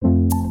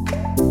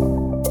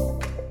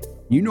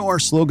You know our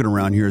slogan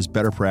around here is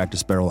better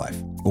practice, better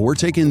life. But we're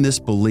taking this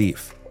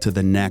belief to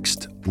the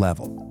next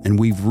level. And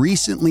we've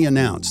recently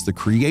announced the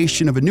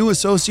creation of a new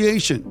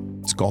association.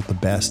 It's called the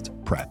Best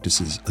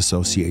Practices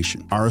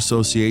Association. Our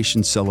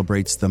association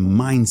celebrates the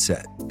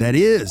mindset that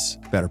is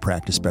better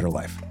practice, better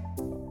life.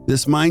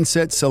 This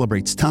mindset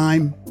celebrates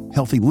time,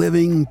 healthy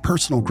living,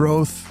 personal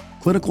growth,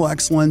 clinical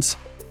excellence,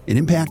 and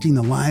impacting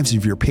the lives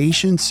of your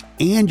patients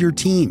and your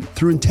team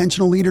through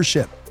intentional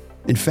leadership.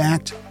 In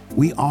fact,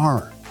 we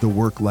are the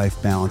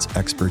work-life balance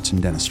experts in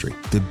dentistry.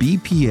 The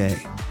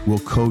BPA will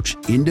coach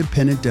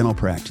independent dental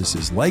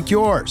practices like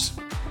yours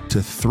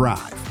to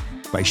thrive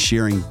by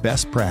sharing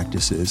best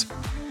practices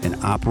and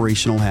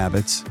operational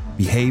habits,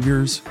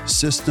 behaviors,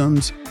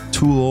 systems,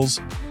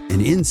 tools,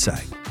 and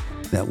insight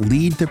that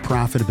lead to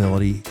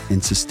profitability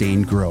and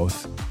sustained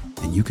growth,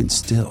 and you can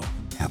still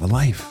have a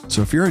life.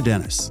 So if you're a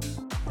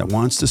dentist that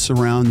wants to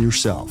surround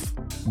yourself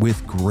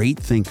with great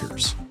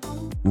thinkers,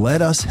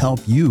 let us help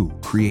you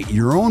create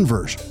your own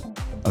version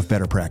of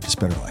better practice,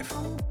 better life.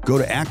 Go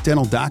to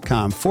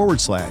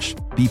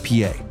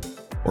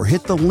actdental.com/BPA or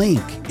hit the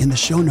link in the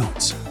show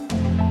notes.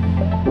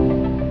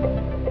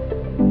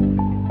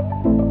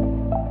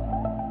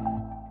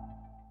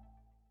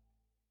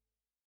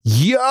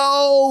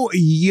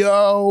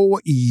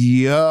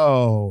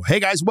 Yo. Hey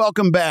guys,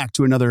 welcome back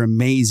to another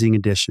amazing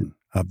edition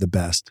of the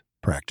Best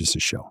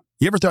Practices Show.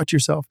 You ever thought to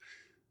yourself,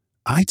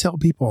 I tell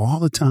people all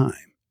the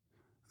time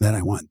that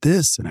I want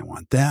this and I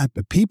want that,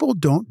 but people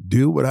don't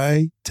do what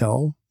I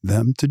tell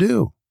them to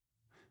do.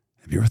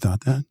 Have you ever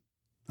thought that?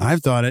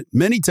 I've thought it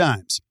many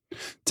times.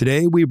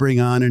 Today, we bring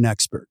on an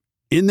expert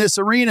in this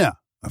arena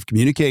of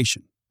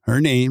communication.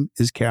 Her name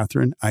is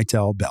Katherine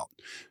Eitel-Belt.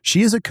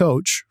 She is a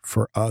coach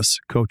for us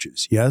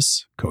coaches.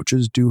 Yes,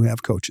 coaches do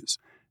have coaches.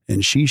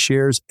 And she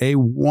shares a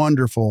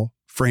wonderful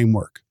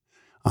framework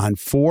on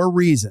 4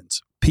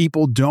 reasons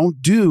people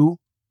don't do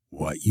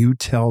what you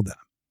tell them.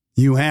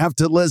 You have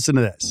to listen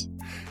to this.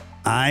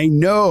 I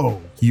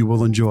know you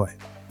will enjoy it.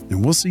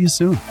 And we'll see you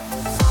soon.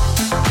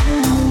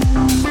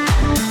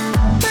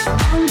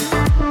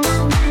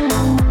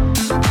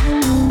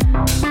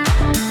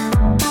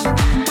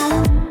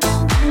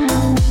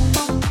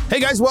 Hey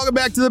guys, welcome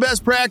back to the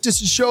Best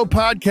Practices Show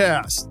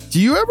podcast. Do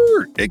you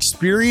ever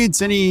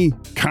experience any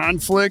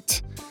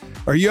conflict?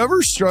 Are you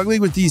ever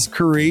struggling with these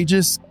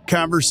courageous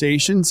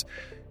conversations?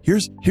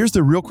 Here's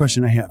the real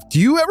question I have. Do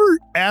you ever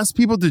ask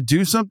people to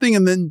do something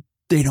and then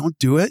they don't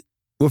do it?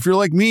 Well, if you're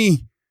like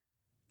me,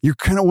 you're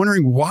kind of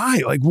wondering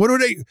why. Like,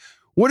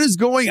 what is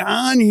going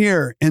on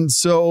here? And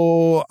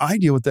so I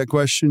deal with that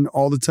question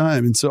all the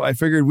time. And so I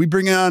figured we'd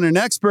bring on an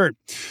expert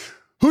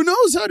who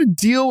knows how to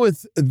deal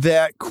with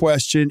that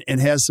question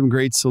and has some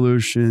great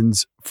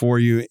solutions for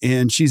you.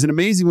 And she's an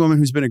amazing woman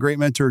who's been a great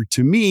mentor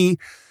to me.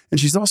 And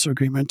she's also a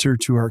great mentor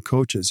to our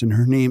coaches. And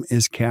her name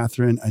is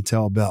Katherine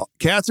Eitel-Belt.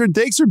 Katherine,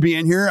 thanks for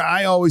being here.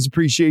 I always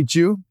appreciate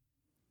you.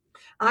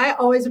 I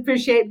always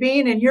appreciate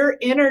being in your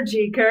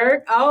energy,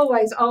 Kirk.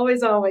 Always,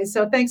 always, always.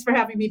 So thanks for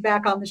having me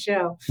back on the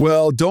show.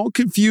 Well, don't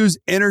confuse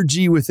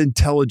energy with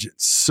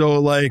intelligence.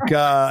 So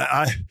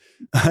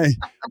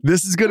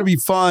this is going to be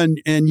fun,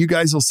 and you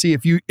guys will see.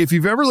 If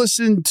you've ever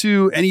listened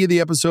to any of the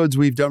episodes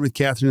we've done with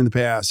Katherine in the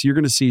past, you're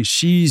going to see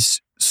she's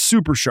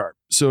super sharp.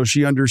 So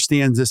she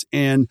understands this,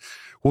 and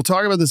we'll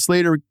talk about this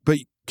later. But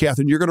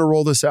Katherine, you're going to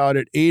roll this out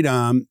at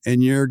ADOM,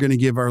 and you're going to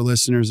give our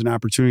listeners an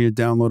opportunity to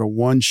download a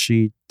one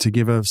sheet to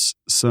give us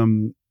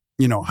some,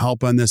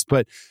 help on this.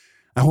 But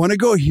I want to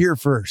go here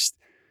first.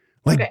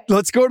 Okay.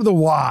 Let's go to the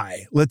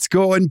why. Let's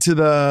go into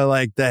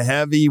the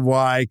heavy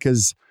why,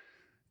 because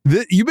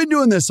you've been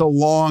doing this a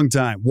long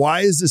time.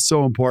 Why is this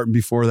so important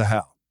before the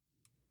how?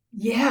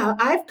 Yeah,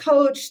 I've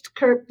coached,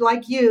 Kirk,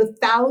 like you,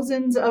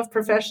 thousands of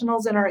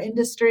professionals in our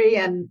industry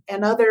and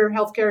other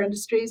healthcare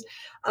industries,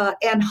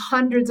 and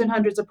hundreds of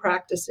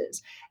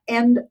practices.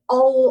 And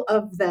all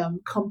of them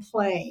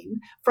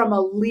complain from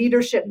a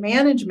leadership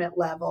management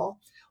level.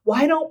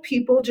 Why don't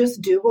people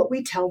just do what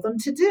we tell them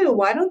to do?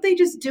 Why don't they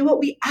just do what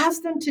we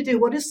ask them to do?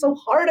 What is so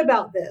hard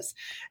about this?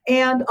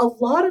 And a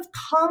lot of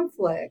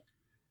conflict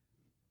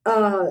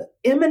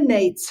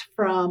emanates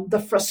from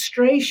the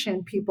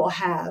frustration people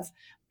have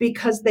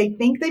because they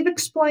think they've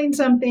explained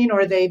something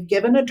or they've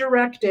given a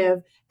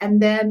directive and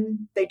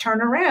then they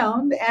turn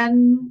around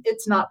and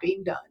it's not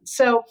being done.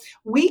 So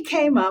we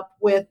came up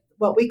with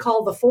what we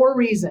call the 4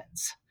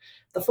 reasons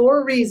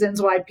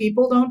why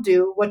people don't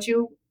do what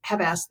you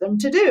have asked them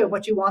to do,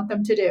 what you want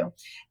them to do.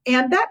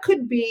 And that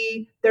could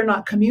be they're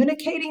not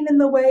communicating in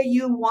the way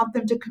you want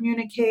them to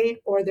communicate,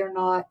 or they're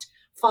not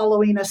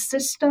following a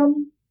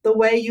system the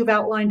way you've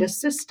outlined a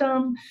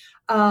system.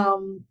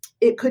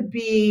 It could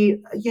be,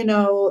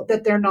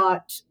 that they're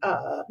not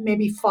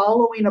maybe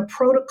following a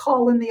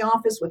protocol in the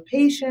office with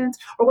patients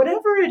or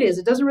whatever it is.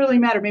 It doesn't really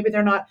matter. Maybe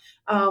they're not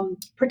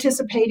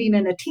participating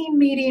in a team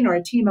meeting or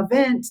a team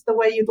event the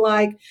way you'd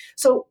like.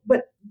 So,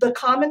 but the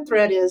common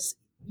thread is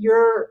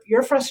you're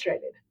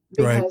frustrated.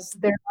 Right. because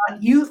they're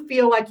not, you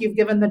feel like you've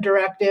given the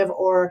directive,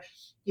 or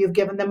you've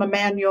given them a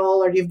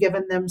manual, or you've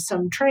given them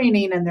some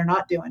training, and they're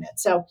not doing it.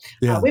 So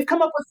Yeah. we've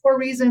come up with 4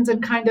 reasons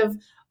and kind of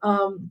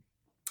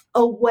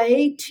a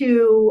way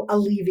to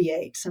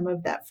alleviate some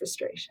of that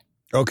frustration.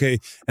 Okay.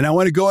 And I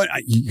want to go,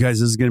 you guys,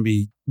 this is going to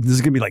be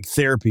like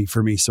therapy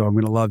for me. So I'm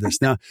going to love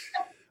this. Now,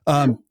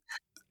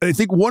 I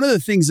think one of the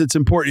things that's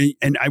important,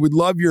 and I would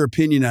love your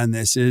opinion on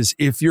this, is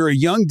if you're a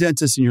young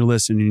dentist and you're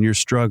listening and you're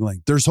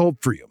struggling, there's hope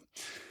for you.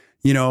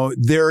 You know,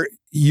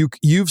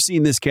 you've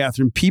seen this,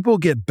 Katherine. People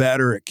get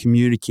better at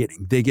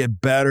communicating. They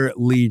get better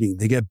at leading.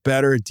 They get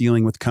better at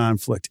dealing with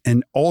conflict.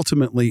 And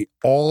ultimately,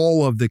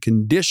 all of the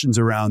conditions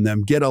around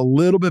them get a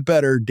little bit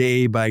better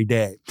day by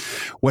day.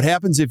 What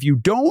happens if you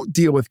don't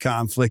deal with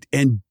conflict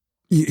and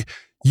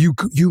you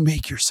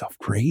make yourself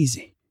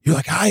crazy? You're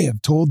like, I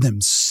have told them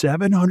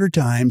 700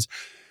 times.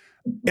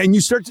 And you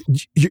start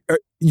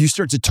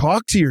to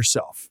talk to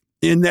yourself,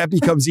 and that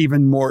becomes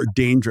even more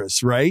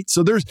dangerous, right?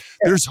 So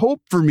there's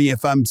hope for me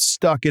if I'm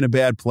stuck in a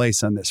bad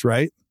place on this,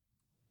 right?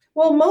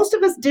 Well, most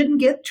of us didn't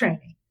get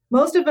training.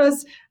 Most of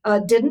us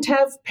didn't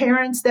have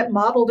parents that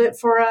modeled it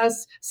for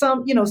us.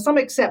 Some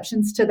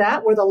exceptions to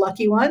that were the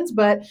lucky ones,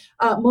 but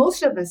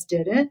most of us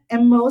didn't,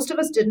 and most of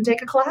us didn't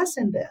take a class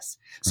in this.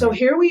 So Right.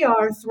 Here we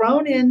are,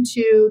 thrown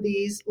into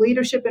these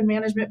leadership and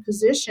management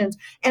positions,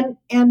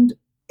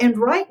 and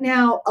right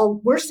now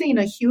we're seeing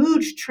a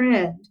huge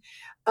trend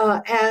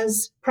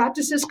as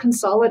practices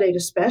consolidate,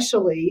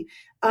 especially.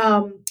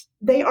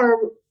 They are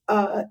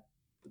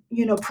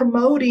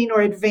promoting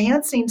or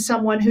advancing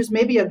someone who's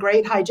maybe a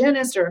great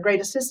hygienist or a great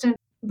assistant,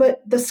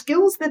 but the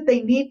skills that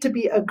they need to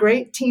be a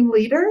great team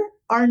leader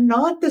are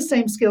not the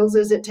same skills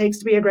as it takes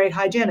to be a great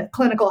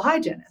clinical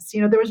hygienist.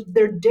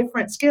 They're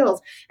different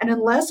skills. And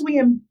unless we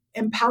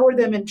empower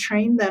them and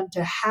train them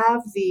to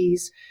have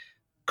these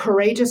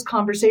courageous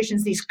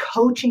conversations, these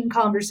coaching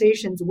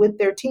conversations with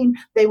their team,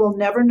 they will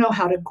never know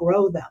how to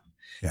grow them.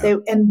 Yeah.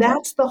 And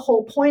that's the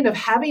whole point of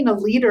having a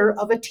leader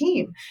of a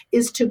team,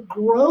 is to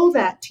grow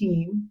that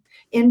team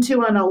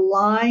into an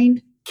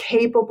aligned,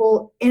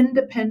 capable,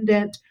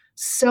 independent,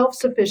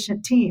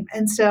 self-sufficient team,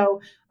 and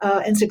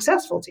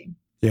successful team.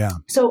 Yeah.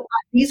 So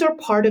these are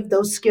part of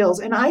those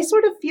skills. And I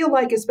sort of feel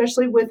like,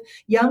 especially with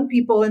young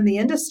people in the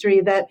industry,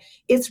 that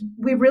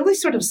we really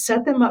sort of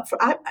set them up for,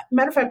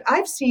 matter of fact,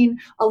 I've seen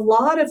a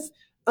lot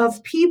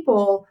of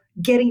people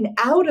getting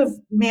out of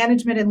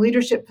management and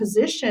leadership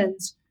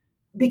positions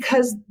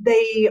because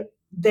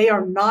they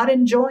are not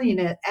enjoying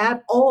it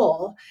at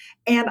all.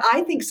 And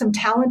I think some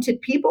talented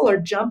people are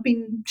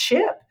jumping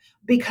ship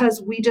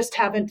because we just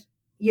haven't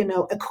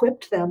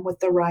equipped them with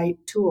the right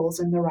tools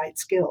and the right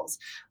skills.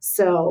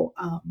 So,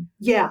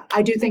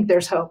 I do think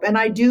there's hope. And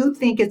I do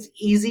think it's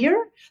easier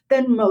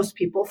than most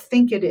people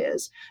think it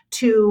is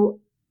to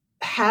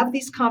have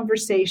these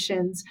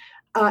conversations.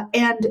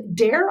 And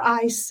dare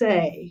I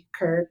say,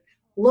 Kurt,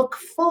 look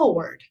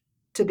forward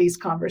to these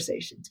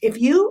conversations. If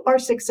you are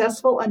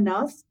successful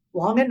enough,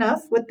 long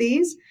enough with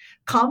these,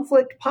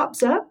 conflict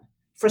pops up,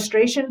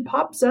 frustration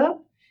pops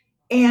up,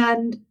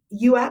 and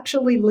you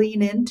actually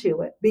lean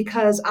into it.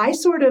 Because I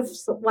sort of,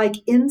 like,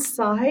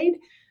 inside,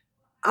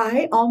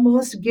 I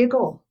almost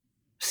giggle,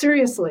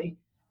 seriously,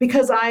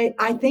 because I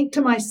think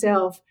to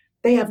myself,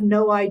 they have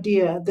no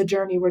idea the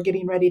journey we're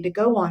getting ready to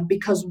go on,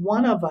 because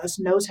one of us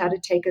knows how to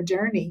take a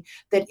journey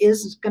that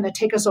is going to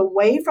take us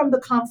away from the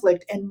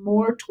conflict and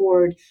more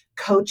toward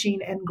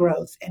coaching and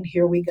growth. And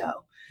here we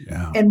go.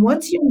 Yeah. And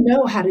once you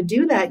know how to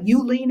do that,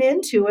 you lean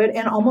into it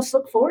and almost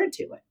look forward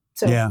to it.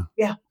 So,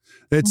 yeah.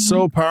 It's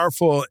so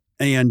powerful.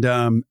 And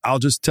I'll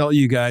just tell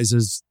you guys,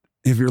 as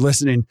if you're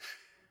listening,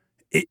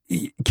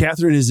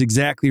 Katherine is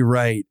exactly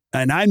right.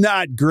 And I'm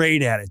not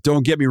great at it.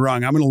 Don't get me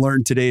wrong. I'm going to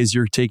learn today as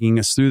you're taking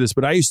us through this.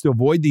 But I used to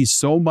avoid these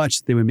so much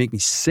that they would make me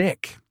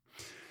sick.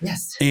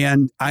 Yes.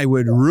 And I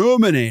would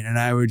ruminate, and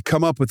I would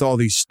come up with all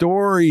these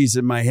stories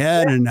in my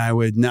head, and I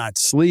would not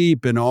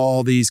sleep and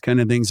all these kind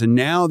of things. And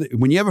now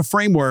when you have a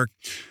framework,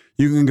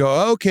 you can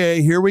go,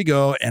 okay, here we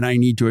go. And I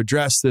need to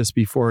address this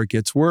before it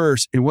gets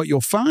worse. And what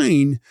you'll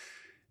find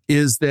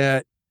is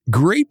that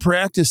great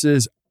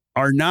practices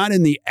are not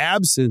in the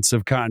absence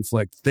of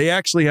conflict. They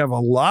actually have a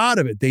lot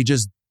of it. They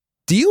just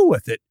deal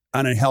with it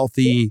in a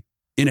healthy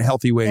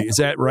way. Is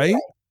that right?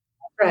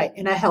 Right.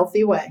 In a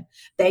healthy way.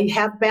 They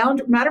have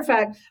boundaries. Matter of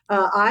fact,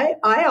 I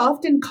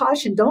often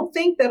caution, don't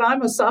think that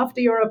I'm a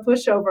softie or a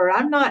pushover.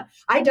 I'm not.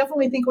 I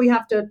definitely think we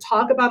have to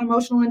talk about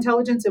emotional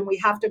intelligence and we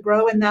have to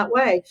grow in that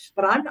way.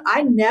 But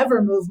I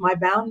never move my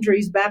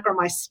boundaries back or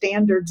my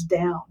standards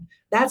down.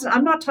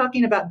 I'm not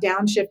talking about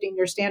downshifting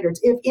your standards.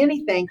 If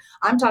anything,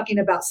 I'm talking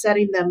about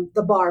setting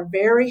the bar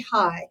very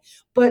high.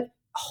 But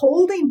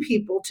holding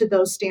people to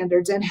those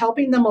standards and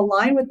helping them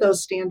align with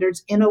those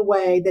standards in a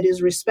way that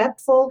is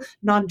respectful,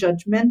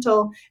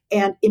 non-judgmental,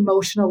 and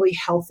emotionally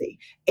healthy.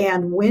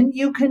 And when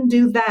you can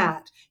do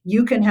that,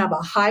 you can have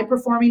a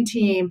high-performing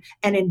team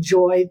and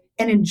enjoy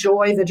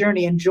the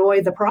journey,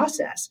 enjoy the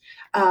process.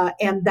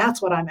 And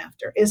that's what I'm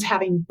after, is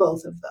having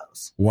both of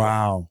those.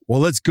 Wow. Well,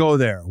 let's go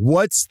there.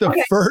 What's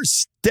the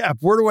first step?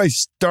 Where do I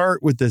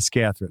start with this,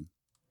 Katherine?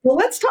 Well,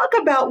 let's talk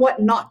about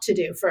what not to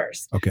do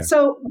first. Okay.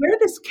 So where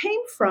this came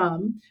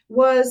from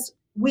was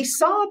we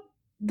saw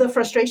the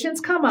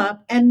frustrations come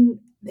up, and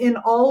in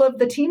all of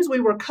the teams we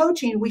were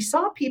coaching, we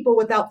saw people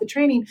without the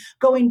training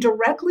going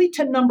directly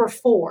to number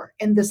 4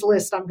 in this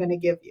list I'm going to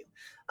give you.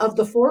 Of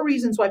the 4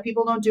 reasons why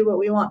people don't do what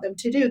we want them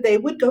to do, they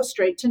would go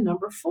straight to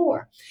number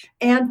 4.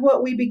 And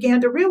what we began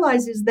to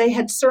realize is they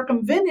had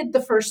circumvented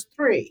the first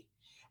 3.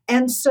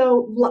 And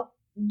so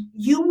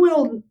you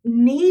will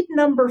need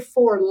number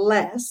 4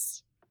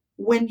 less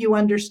when you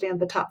understand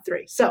the top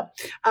 3. So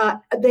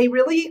they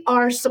really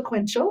are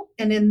sequential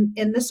and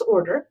in this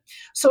order.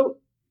 So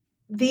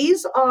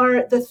these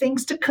are the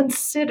things to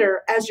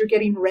consider as you're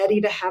getting ready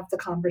to have the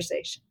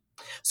conversation.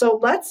 So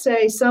let's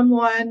say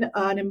someone,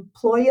 an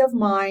employee of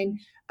mine,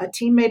 a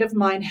teammate of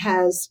mine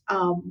has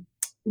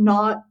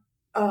not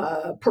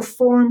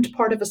performed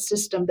part of a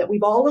system that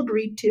we've all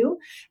agreed to,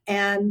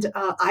 and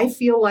I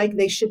feel like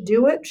they should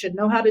do it, should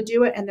know how to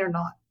do it, and they're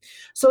not.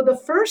 So the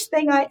first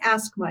thing I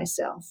ask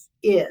myself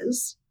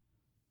is,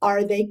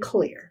 are they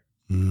clear?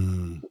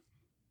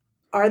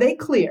 Are they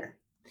clear?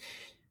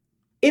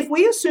 If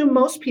we assume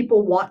most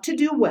people want to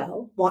do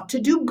well, want to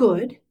do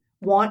good,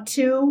 want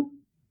to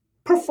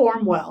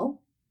perform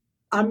well,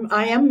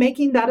 I am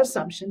making that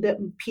assumption that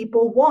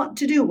people want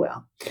to do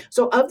well.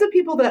 So of the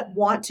people that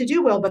want to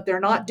do well, but they're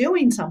not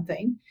doing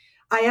something,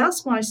 I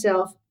ask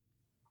myself,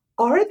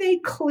 are they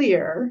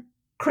clear,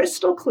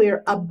 crystal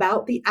clear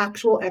about the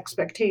actual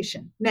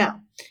expectation?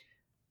 Now,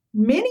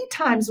 many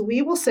times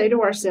we will say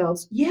to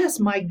ourselves, yes,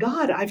 my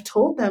God, I've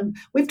told them,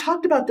 we've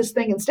talked about this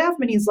thing in staff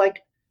meetings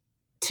like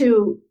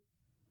to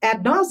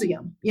ad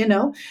nauseum,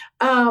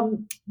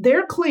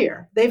 they're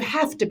clear. They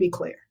have to be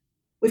clear.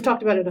 We've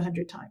talked about it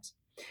 100 times.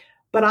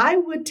 But I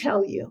would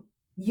tell you,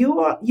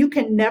 you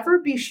can never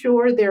be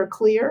sure they're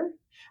clear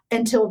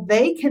until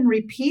they can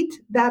repeat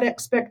that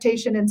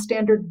expectation and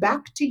standard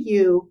back to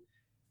you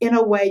in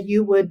a way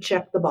you would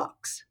check the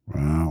box.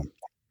 Wow.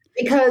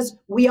 Because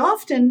we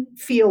often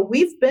feel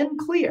we've been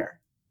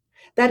clear.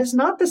 That is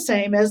not the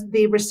same as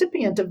the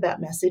recipient of that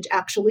message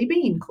actually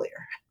being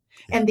clear.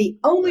 And the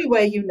only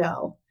way you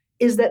know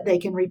is that they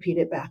can repeat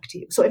it back to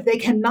you. So if they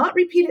cannot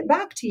repeat it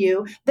back to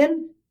you,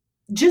 then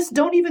just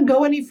don't even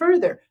go any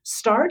further.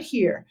 Start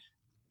here.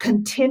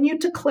 Continue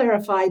to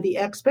clarify the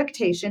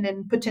expectation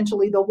and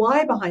potentially the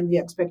why behind the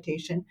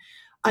expectation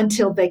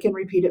until they can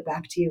repeat it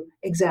back to you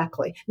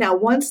exactly. Now,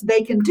 once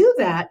they can do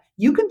that,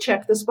 you can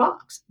check this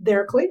box.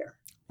 They're clear.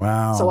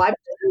 Wow. So I've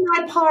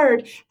done my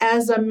part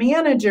as a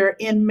manager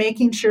in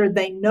making sure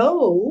they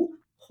know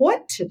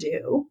what to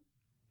do.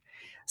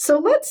 So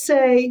let's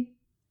say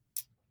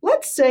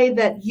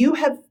that you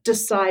have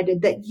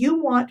decided that you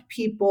want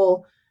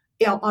people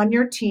on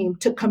your team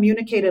to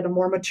communicate at a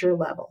more mature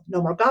level.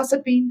 No more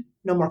gossiping,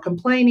 no more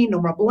complaining, no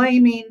more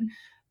blaming,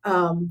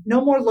 no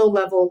more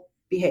low-level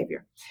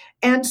behavior.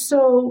 And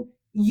so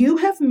you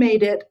have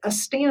made it a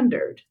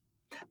standard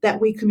that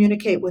we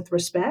communicate with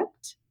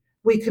respect,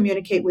 we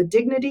communicate with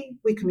dignity,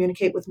 we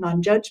communicate with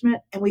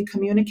non-judgment, and we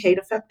communicate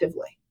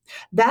effectively.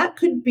 That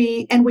could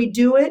be, and we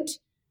do it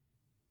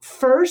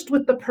first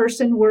with the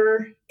person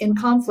we're in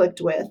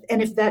conflict with.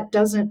 And if that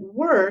doesn't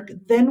work,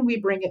 then we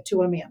bring it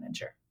to a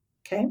manager.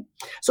 Okay.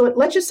 So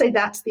let's just say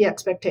that's the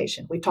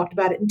expectation. We talked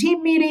about it in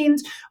team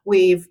meetings.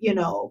 We've,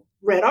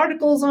 read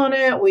articles on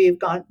it. We've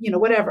gone,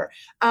 whatever.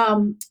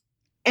 And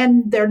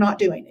they're not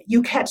doing it.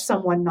 You catch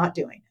someone not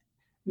doing it.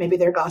 Maybe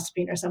they're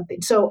gossiping or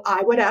something. So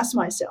I would ask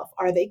myself,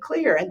 are they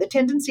clear? And the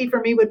tendency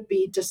for me would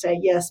be to say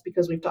yes,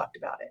 because we've talked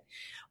about it.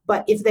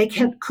 But if they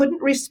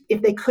couldn't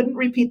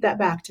repeat that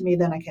back to me,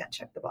 then I can't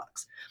check the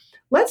box.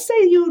 Let's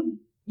say you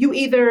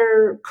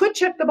either could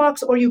check the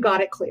box or you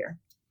got it clear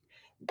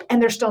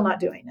and they're still not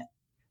doing it.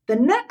 The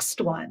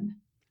next one,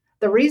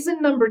 the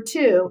reason number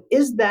 2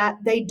 is that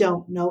they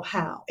don't know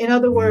how. In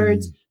other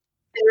words,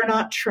 they're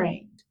not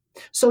trained.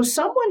 So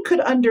someone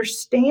could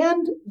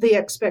understand the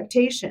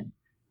expectation,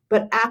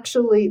 but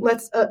actually,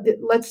 let's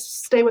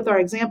stay with our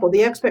example.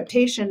 The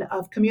expectation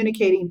of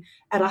communicating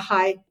at a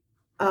high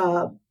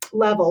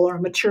level or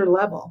a mature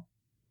level,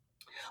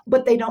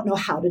 but they don't know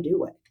how to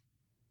do it.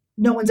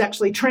 No one's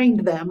actually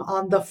trained them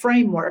on the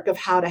framework of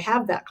how to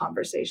have that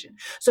conversation.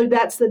 So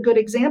that's the good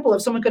example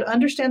of someone could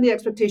understand the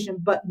expectation,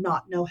 but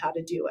not know how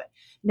to do it.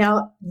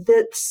 Now,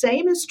 the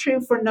same is true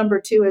for number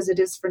 2 as it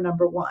is for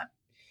number 1.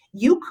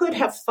 You could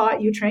have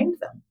thought you trained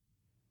them.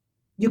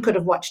 You could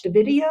have watched a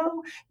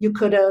video. You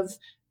could have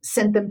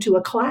sent them to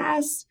a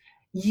class.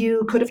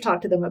 You could have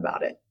talked to them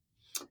about it.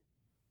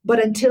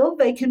 But until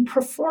they can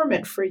perform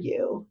it for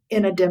you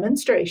in a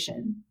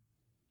demonstration,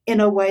 in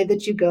a way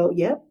that you go,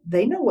 yep,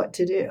 they know what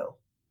to do,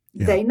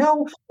 Yeah. They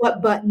know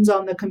what buttons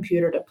on the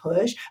computer to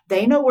push.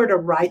 They know where to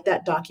write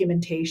that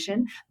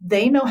documentation.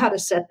 They know how to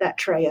set that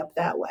tray up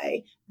that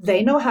way.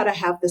 They know how to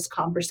have this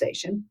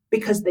conversation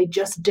because they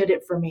just did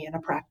it for me in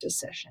a practice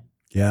session.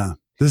 Yeah.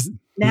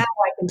 Now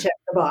I can check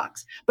the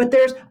box. But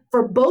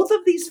for both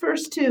of these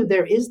first two,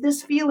 there is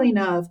this feeling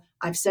of,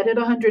 I've said it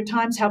 100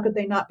 times. How could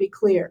they not be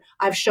clear?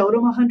 I've showed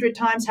them 100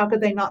 times. How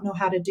could they not know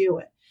how to do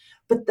it?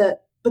 But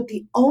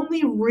the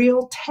only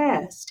real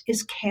test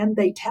is, can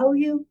they tell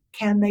you?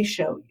 Can they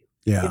show you?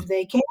 Yeah. If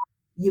they can't,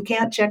 you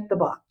can't check the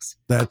box.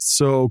 That's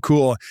so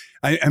cool.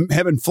 I'm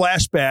having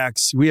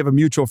flashbacks. We have a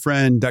mutual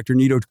friend, Dr.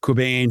 Nito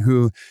Cobain,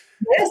 who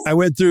Yes. I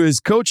went through his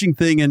coaching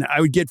thing and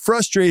I would get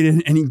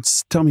frustrated and he'd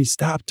tell me,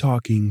 stop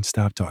talking.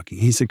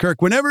 He said,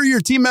 Kirk, whenever your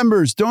team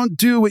members don't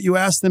do what you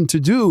ask them to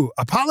do,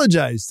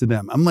 apologize to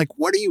them. I'm like,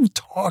 what are you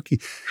talking?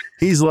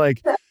 He's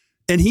like,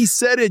 and he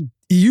said it,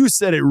 you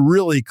said it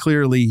really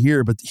clearly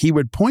here, but he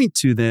would point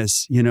to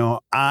this, when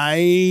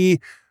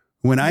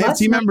I have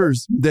team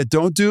members that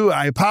don't do,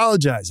 I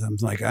apologize. I'm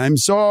like, I'm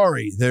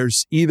sorry.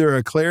 There's either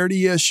a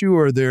clarity issue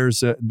or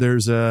there's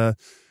a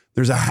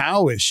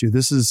how issue.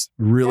 This is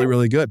really,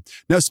 really good.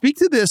 Now speak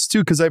to this too,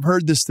 because I've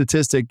heard this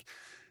statistic.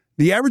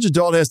 The average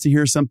adult has to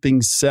hear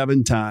something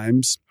 7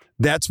 times.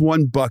 That's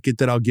one bucket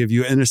that I'll give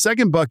you. And the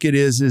second bucket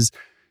is,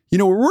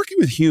 we're working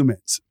with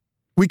humans.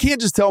 We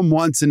can't just tell them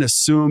once and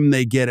assume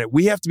they get it.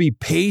 We have to be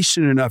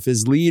patient enough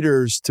as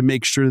leaders to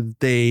make sure that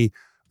they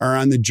are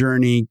on the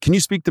journey. Can you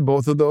speak to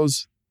both of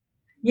those?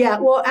 Yeah,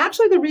 well,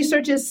 actually, the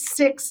research is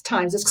 6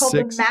 times. It's called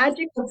 6. The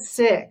magic of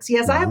 6.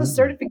 Yes, I have a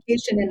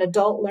certification in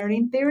adult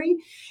learning theory,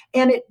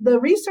 and the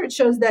research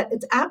shows that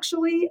it's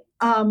actually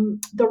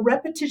the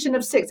repetition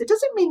of 6. It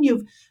doesn't mean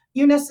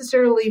you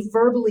necessarily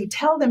verbally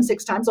tell them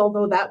 6 times,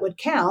 although that would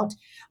count,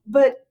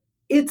 but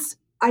it's,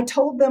 I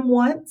told them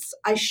once,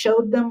 I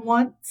showed them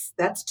once,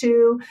 that's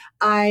 2.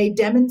 I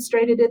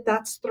demonstrated it,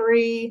 that's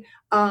 3.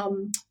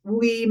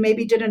 We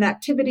maybe did an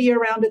activity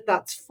around it,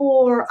 that's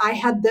 4. I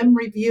had them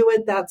review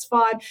it, that's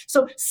 5.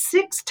 So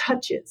 6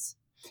 touches.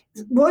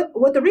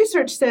 What the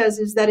research says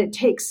is that it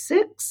takes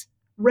 6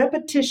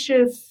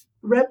 repetition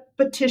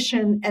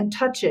and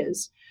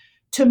touches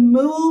to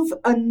move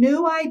a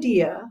new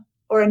idea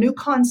or a new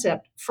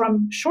concept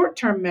from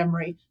short-term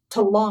memory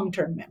to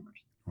long-term memory.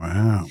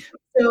 Wow.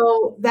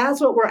 So that's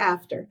what we're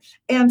after.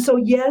 And so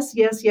yes,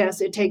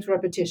 it takes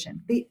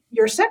repetition.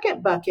 Your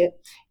second bucket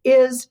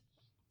is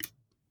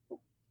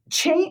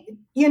change.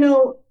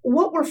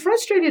 What we're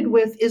frustrated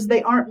with is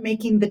they aren't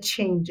making the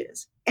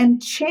changes.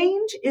 And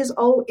change is,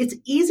 it's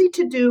easy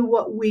to do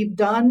what we've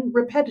done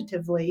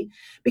repetitively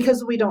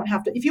because we don't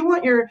have to. If you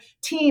want your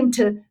team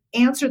to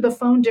answer the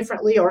phone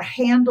differently or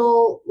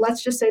handle,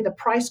 let's just say, the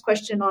price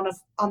question on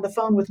the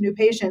phone with new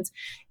patients,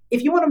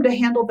 if you want them to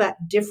handle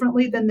that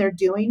differently than they're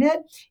doing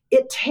it,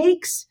 it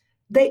takes,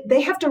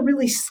 they have to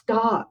really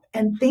stop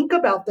and think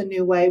about the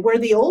new way, where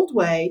the old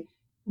way,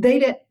 they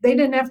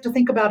didn't have to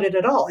think about it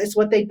at all. It's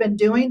what they've been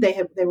doing.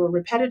 They were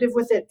repetitive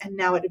with it, and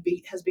now it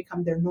has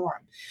become their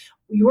norm.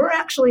 You're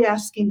actually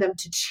asking them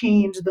to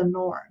change the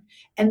norm.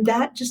 And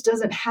that just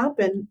doesn't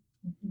happen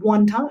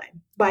one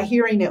time, by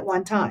hearing it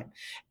one time.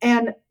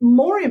 And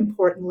more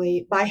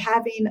importantly, by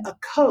having a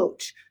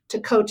coach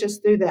to coach us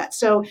through that.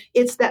 So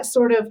it's that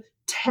sort of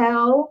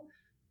tell,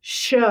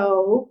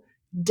 show,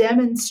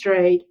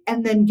 demonstrate,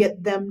 and then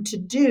get them to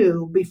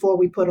do before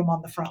we put them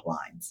on the front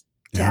lines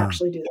to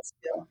actually do the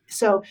skill.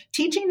 So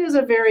teaching is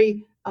a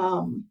very,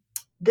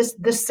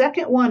 the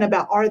second one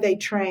about are they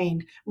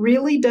trained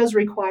really does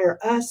require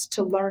us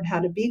to learn how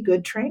to be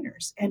good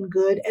trainers and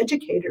good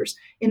educators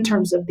in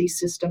terms of these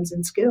systems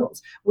and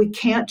skills. We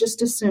can't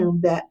just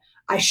assume that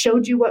I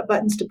showed you what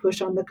buttons to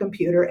push on the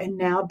computer and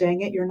now,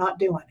 dang it, you're not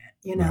doing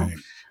it, Right.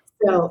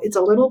 So it's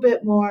a little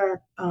bit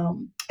more,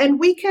 and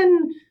we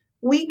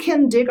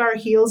can dig our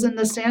heels in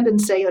the sand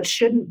and say it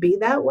shouldn't be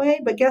that way,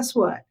 but guess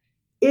what?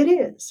 It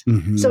is.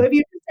 Mm-hmm. So if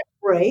you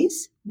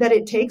embrace that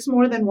it takes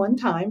more than one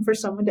time for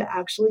someone to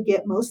actually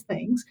get most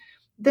things,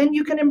 then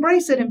you can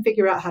embrace it and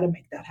figure out how to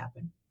make that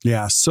happen.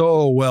 Yeah,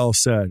 so well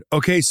said.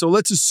 Okay, so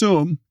let's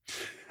assume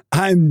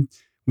I'm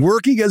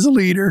working as a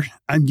leader.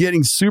 I'm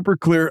getting super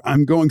clear.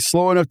 I'm going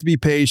slow enough to be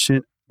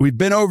patient. We've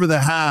been over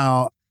the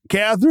how.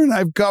 Katherine,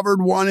 I've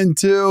covered 1 and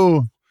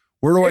 2.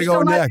 Where do I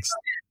go next?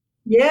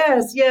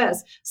 Yes.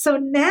 So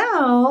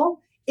now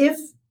if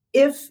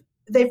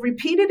they've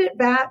repeated it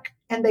back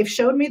and they've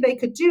showed me they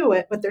could do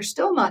it, but they're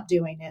still not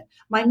doing it,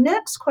 my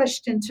next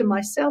question to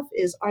myself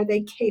is, are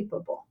they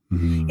capable?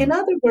 Mm-hmm. In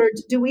other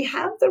words, do we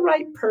have the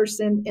right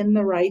person in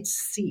the right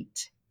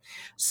seat?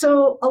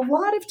 So a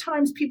lot of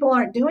times people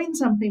aren't doing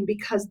something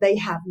because they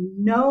have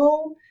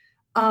no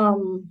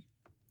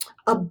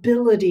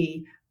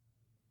ability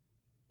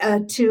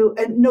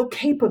no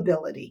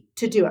capability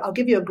to do it. I'll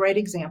give you a great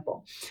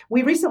example.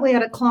 We recently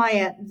had a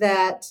client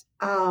that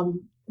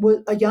was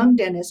a young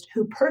dentist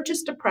who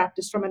purchased a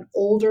practice from an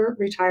older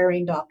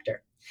retiring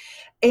doctor.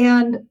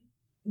 And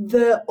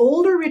the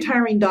older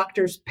retiring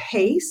doctor's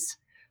pace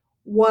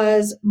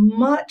was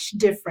much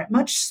different,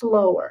 much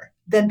slower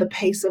than the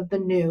pace of the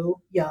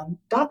new young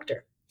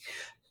doctor.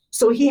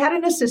 So he had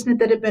an assistant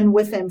that had been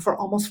with him for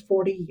almost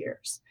 40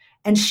 years.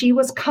 And she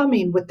was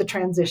coming with the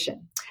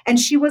transition. And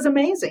she was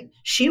amazing.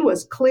 She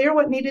was clear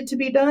what needed to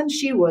be done.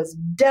 She was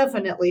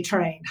definitely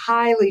trained,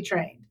 highly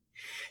trained.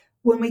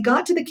 When we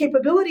got to the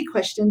capability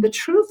question, the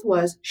truth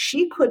was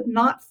she could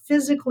not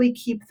physically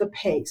keep the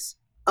pace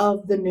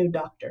of the new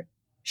doctor.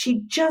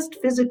 She just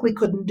physically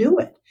couldn't do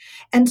it.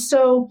 And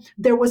so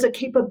there was a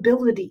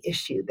capability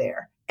issue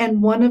there.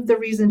 And one of the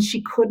reasons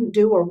she couldn't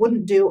do or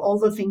wouldn't do all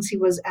the things he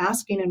was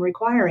asking and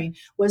requiring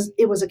was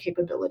it was a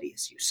capability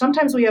issue.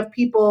 Sometimes we have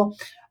people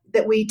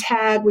that we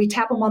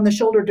tap them on the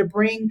shoulder to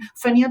bring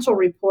financial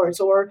reports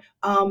or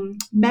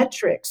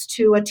metrics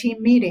to a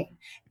team meeting.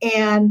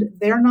 And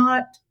they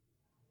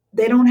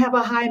don't have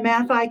a high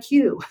math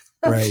IQ.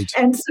 Right.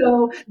 And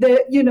so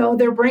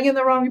they're bringing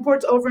the wrong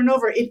reports over and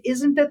over. It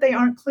isn't that they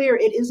aren't clear.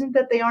 It isn't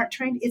that they aren't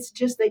trained. It's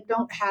just they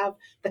don't have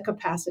the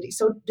capacity.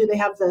 So do they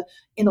have the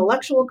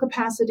intellectual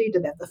capacity? Do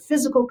they have the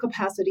physical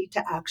capacity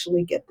to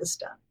actually get this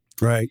done?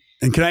 Right.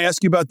 And can I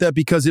ask you about that?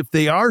 Because if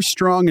they are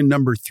strong in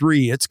number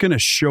 3, it's going to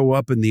show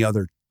up in the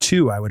other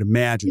 2, I would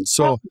imagine.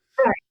 So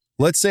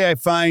let's say I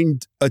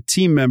find a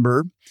team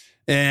member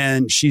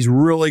and she's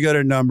really good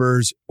at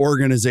numbers,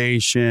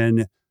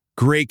 organization,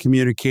 great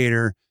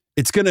communicator.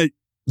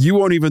 You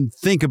won't even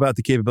think about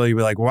the capability. You'll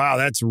be like, wow,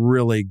 that's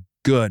really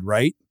good,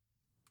 right?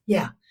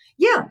 Yeah.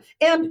 Yeah.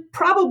 And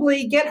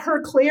probably get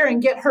her clear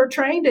and get her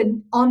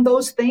trained on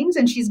those things,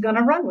 and she's going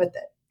to run with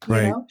it.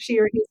 Right. She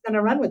or he's going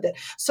to run with it.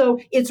 So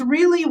it's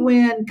really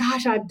when,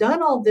 gosh, I've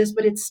done all this,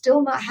 but it's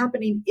still not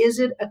happening. Is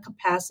it a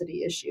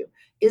capacity issue?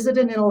 Is it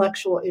an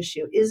intellectual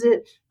issue? Is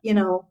it,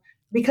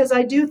 because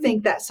I do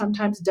think that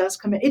sometimes does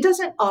come in. It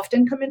doesn't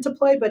often come into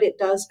play, but it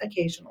does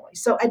occasionally.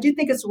 So I do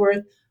think it's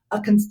worth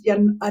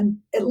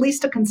at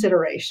least a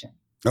consideration.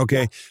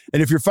 Okay.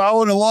 And if you're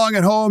following along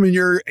at home and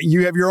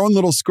you have your own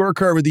little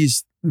scorecard with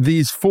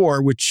these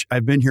 4, which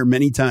I've been here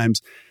many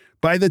times,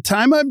 by the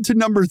time I'm to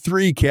number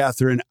 3,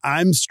 Katherine,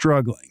 I'm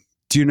struggling.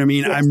 Do you know what I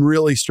mean? Yes. I'm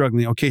really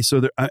struggling. Okay.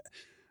 So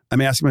I'm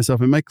asking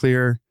myself, am I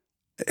clear?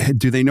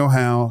 Do they know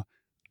how?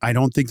 I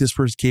don't think this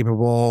person's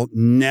capable.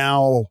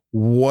 Now,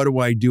 what do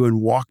I do?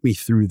 And walk me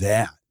through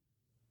that.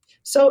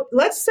 So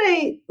let's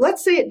say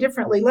it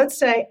differently. Let's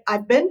say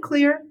I've been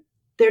clear.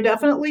 They're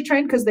definitely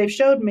trained because they've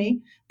showed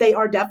me. They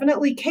are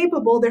definitely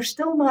capable. They're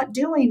still not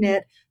doing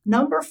it.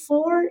 Number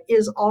 4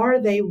 is, are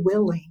they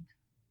willing?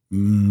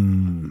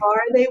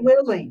 Are they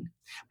willing?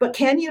 But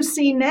can you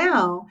see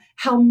now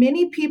how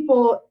many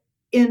people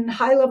in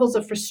high levels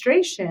of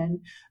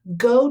frustration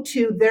go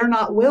to they're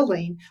not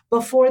willing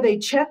before they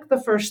check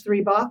the first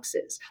 3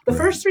 boxes? The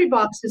first 3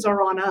 boxes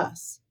are on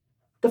us.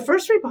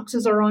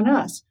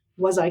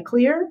 Was I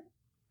clear?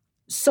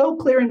 So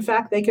clear, in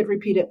fact, they could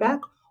repeat it back.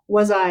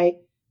 Was I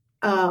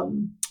a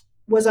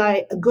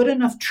good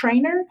enough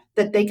trainer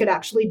that they could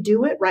actually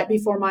do it right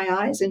before my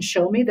eyes and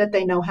show me that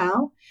they know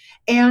how?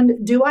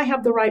 And do I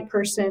have the right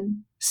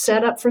person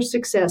set up for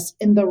success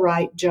in the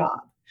right job?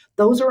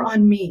 Those are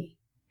on me.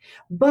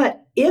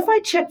 But if I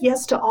check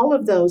yes to all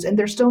of those and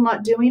they're still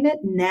not doing it,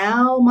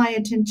 now my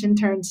attention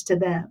turns to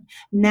them.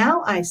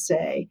 Now I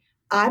say,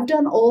 I've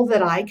done all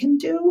that I can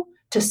do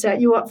to set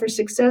you up for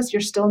success.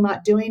 You're still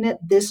not doing it.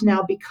 This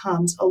now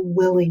becomes a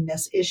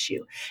willingness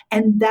issue.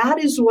 And that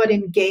is what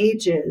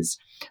engages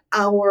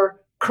our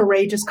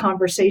courageous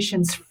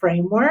conversations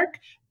framework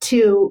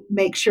to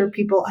make sure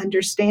people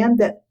understand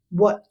that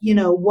what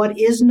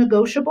is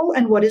negotiable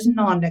and what is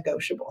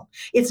non-negotiable.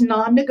 It's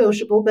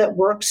non-negotiable that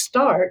work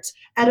starts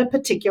at a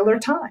particular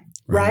time,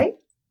 right?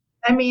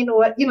 I mean,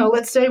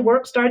 let's say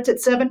work starts at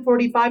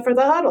 7:45 for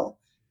the huddle.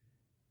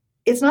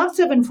 It's not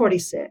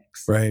 7:46.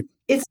 Right.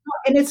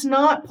 It's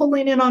not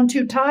pulling in on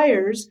 2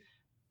 tires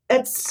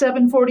at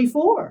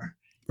 7:44.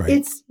 Right.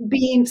 It's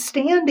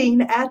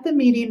standing at the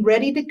meeting,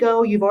 ready to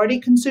go. You've already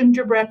consumed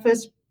your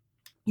breakfast.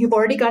 You've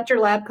already got your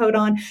lab coat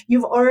on.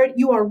 You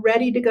are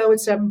ready to go at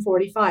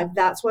 7:45.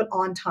 That's what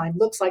on time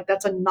looks like.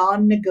 That's a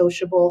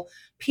non-negotiable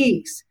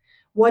piece.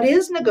 What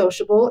is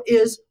negotiable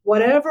is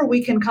whatever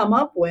we can come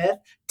up with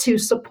to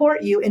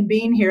support you in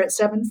being here at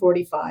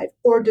 7:45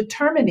 or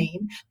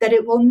determining that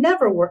it will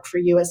never work for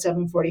you at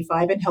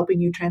 7:45 and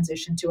helping you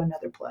transition to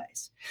another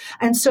place.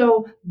 And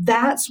so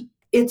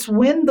it's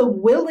when the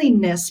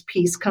willingness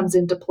piece comes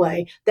into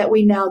play that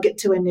we now get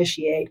to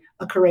initiate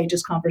a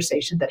courageous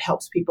conversation that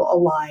helps people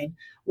align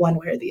one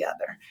way or the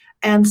other.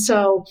 And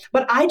so,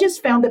 but I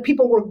just found that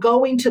people were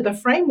going to the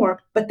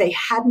framework, but they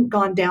hadn't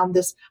gone down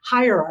this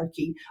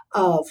hierarchy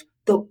of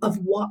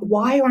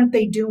why aren't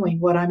they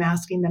doing what I'm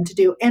asking them to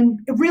do? And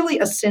really,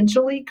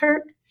 essentially,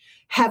 Kurt,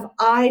 have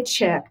I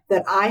checked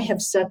that I have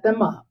set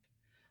them up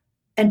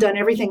and done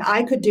everything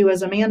I could do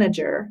as a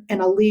manager and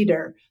a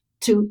leader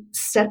to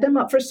set them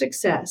up for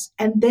success.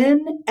 And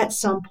then at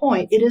some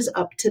point, it is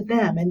up to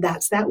them. And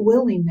that's that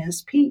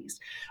willingness piece.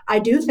 I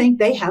do think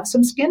they have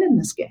some skin in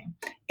this game.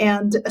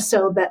 And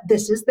so that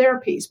this is their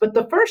piece. But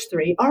the first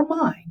 3 are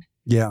mine.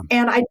 Yeah.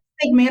 And I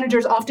think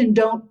managers often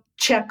don't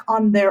check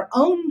on their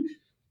own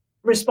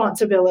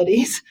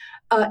responsibilities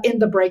in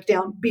the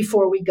breakdown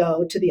before we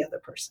go to the other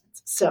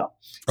persons. So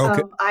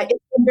Okay.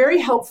 it's been very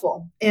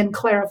helpful in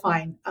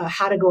clarifying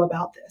how to go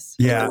about this.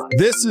 Yeah,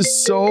 this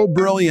is so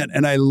brilliant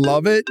and I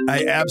love it.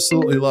 I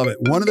absolutely love it.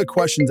 One of the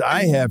questions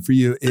I have for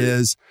you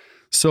is,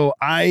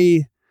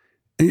 if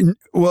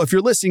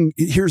you're listening,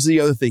 here's the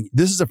other thing.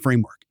 This is a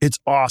framework. It's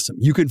awesome.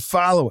 You can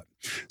follow it.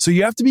 So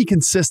you have to be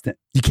consistent.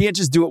 You can't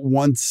just do it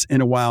once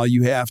in a while.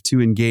 You have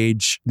to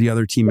engage the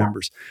other team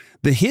members.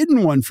 The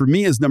hidden one for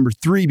me is number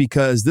 3,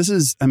 because this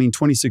is,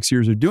 26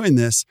 years of doing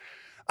this.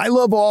 I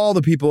love all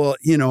the people,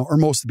 or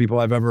most of the people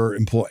I've ever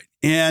employed.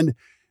 And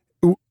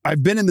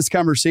I've been in this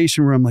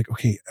conversation where I'm like,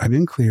 okay, I've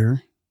been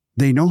clear.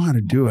 They know how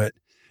to do it.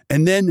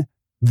 And then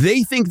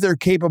they think they're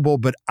capable,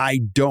 but I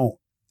don't.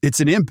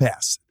 It's an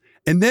impasse.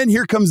 And then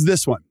here comes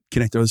this one.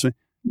 Can I throw this one?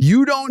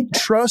 You don't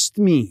trust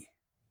me.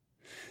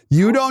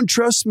 You don't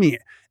trust me.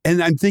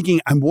 And I'm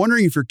thinking, I'm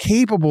wondering if you're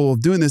capable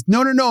of doing this.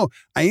 No,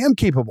 I am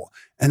capable.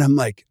 And I'm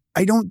like,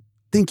 I don't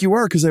think you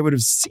are, because I would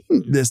have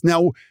seen this.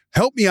 Now,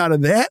 help me out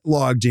of that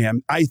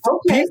logjam.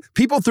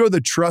 People throw the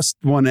trust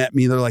one at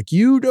me. They're like,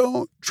 you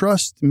don't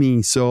trust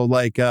me. So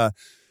I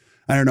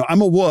don't know.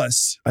 I'm a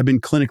wuss. I've been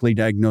clinically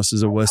diagnosed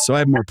as a wuss, so I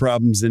have more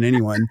problems than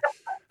anyone.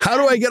 How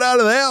do I get out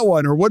of that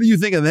one? Or what do you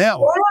think of that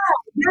one?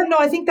 Yeah, no,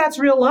 I think that's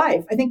real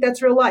life.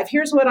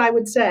 Here's what I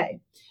would say.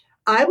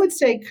 I would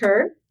say,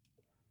 Kurt,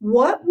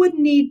 what would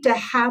need to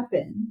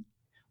happen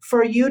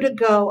for you to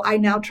go, I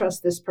now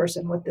trust this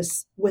person with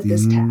this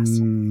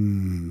task?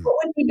 What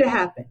would need to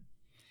happen?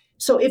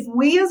 So if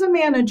we as a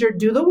manager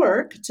do the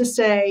work to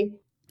say,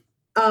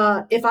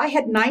 if I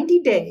had 90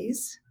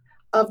 days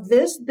of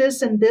this,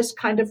 and this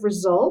kind of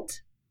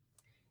result,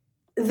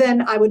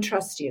 then I would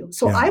trust you.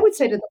 So I would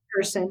say to the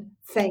person,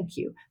 thank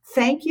you.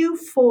 Thank you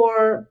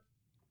for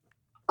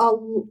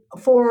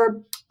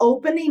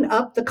opening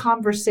up the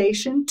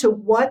conversation to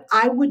what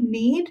I would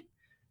need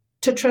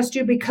to trust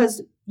you,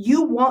 because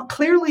you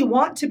clearly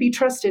want to be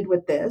trusted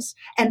with this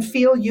and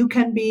feel you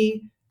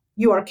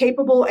are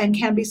capable and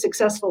can be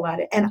successful at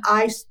it. And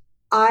I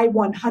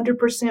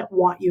 100%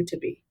 want you to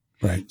be.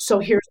 Right. So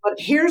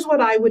here's what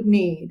I would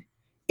need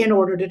in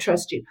order to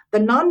trust you. The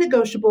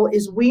non-negotiable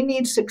is we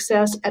need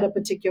success at a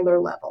particular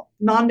level.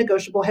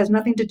 Non-negotiable has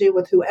nothing to do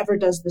with whoever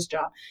does this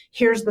job.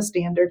 Here's the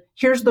standard.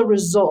 Here's the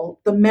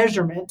result, the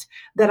measurement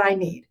that I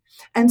need.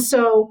 And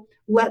so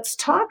let's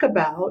talk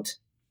about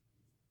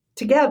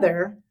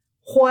together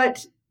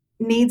what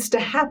needs to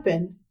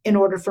happen in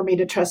order for me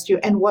to trust you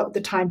and what the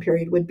time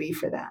period would be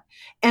for that.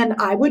 And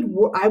I would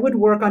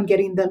work on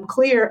getting them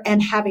clear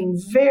and having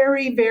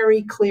very,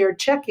 very clear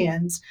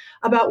check-ins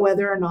about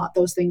whether or not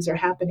those things are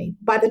happening.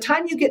 By the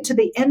time you get to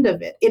the end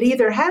of it, it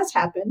either has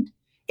happened,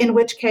 in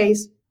which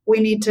case we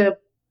need to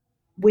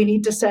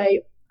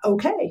say,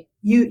 okay,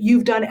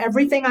 you've done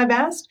everything I've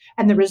asked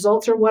and the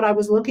results are what I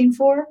was looking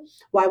for.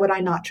 Why would I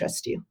not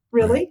trust you?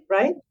 Really?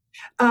 Right?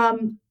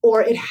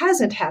 Or it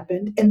hasn't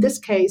happened. In this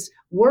case,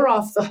 we're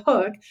off the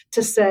hook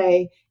to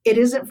say it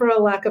isn't for a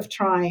lack of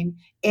trying.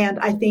 And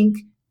I think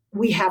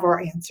we have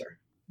our answer.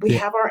 We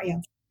have our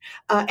answer.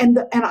 And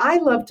I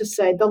love to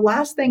say the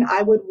last thing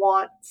I would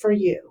want for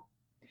you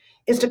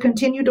is to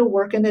continue to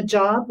work in a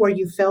job where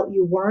you felt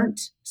you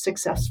weren't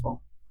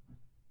successful.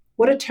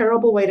 What a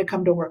terrible way to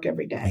come to work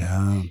every day.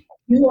 Yeah.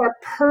 You are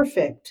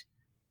perfect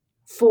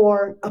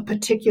for a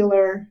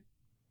particular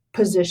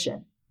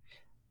position.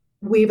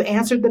 We've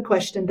answered the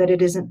question that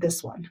it isn't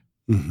this one,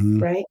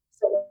 right?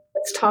 So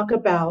let's talk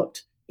about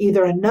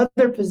either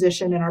another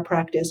position in our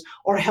practice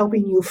or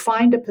helping you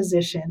find a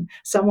position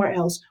somewhere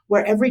else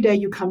where every day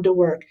you come to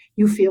work,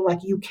 you feel like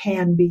you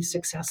can be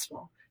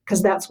successful,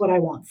 because that's what I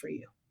want for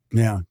you.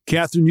 Yeah.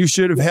 Katherine, you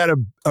should have had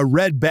a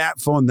red bat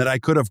phone that I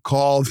could have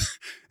called.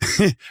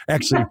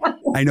 Actually,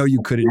 I know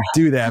you couldn't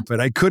do that, but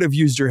I could have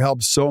used your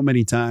help so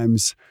many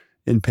times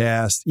in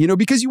past,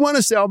 because you want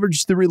to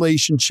salvage the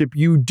relationship.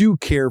 You do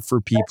care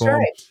for people. That's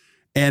right.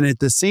 And at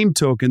the same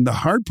token, the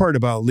hard part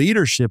about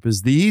leadership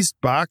is these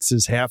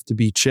boxes have to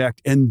be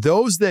checked. And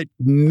those that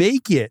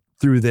make it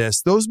through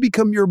this, those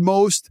become your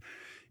most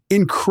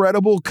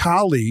incredible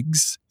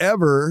colleagues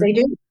ever. They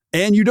do.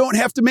 And you don't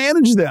have to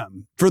manage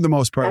them for the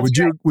most part. That's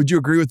Would you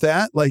agree with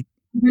that?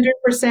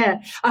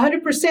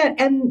 100%.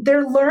 And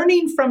they're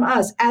learning from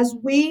us as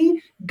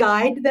we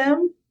guide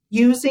them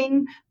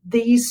using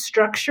these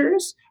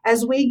structures,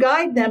 as we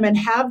guide them and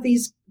have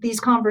these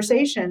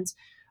conversations.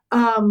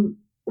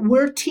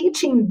 We're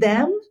teaching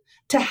them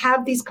to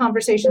have these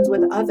conversations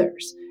with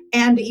others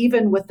and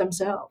even with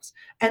themselves.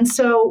 And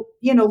so,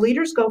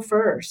 leaders go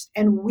first,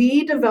 and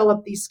we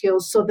develop these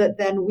skills so that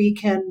then we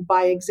can,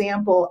 by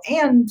example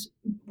and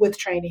with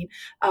training,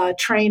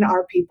 train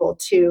our people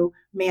to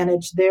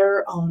manage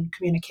their own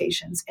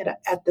communications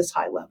at this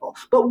high level.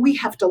 But we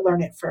have to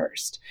learn it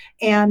first.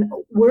 And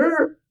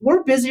we're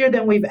busier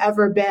than we've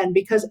ever been,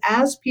 because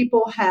as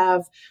people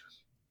have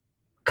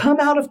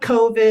come out of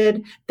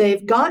COVID,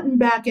 they've gotten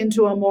back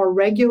into a more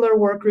regular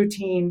work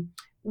routine.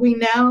 We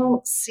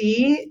now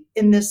see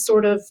in this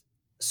sort of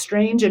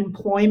strange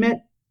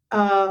employment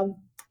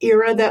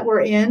era that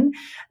we're in,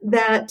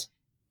 that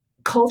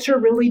culture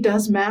really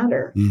does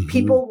matter. Mm-hmm.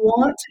 People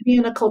want to be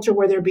in a culture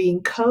where they're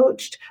being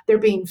coached, they're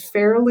being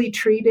fairly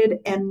treated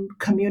and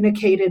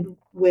communicated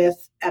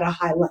with at a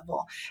high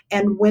level.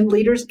 And when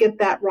leaders get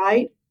that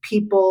right,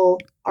 people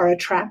are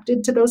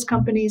attracted to those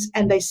companies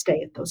and they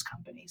stay at those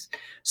companies.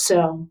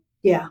 So,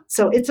 yeah,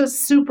 so it's a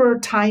super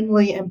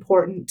timely,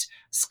 important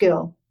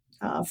skill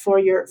for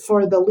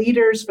the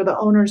leaders, for the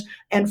owners,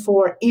 and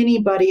for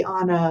anybody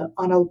on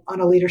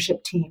a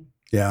leadership team.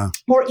 Yeah.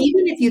 Or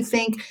even if you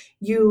think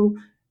you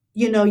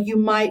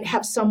might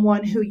have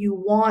someone who you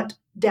want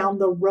down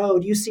the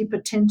road, you see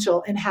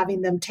potential in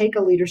having them take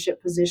a leadership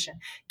position.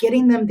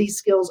 Getting them these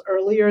skills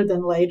earlier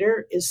than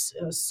later is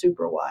a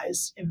super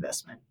wise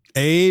investment.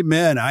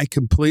 Amen. I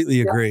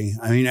completely agree.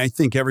 I mean, I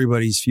think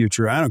everybody's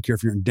future, I don't care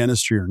if you're in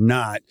dentistry or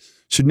not,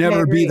 should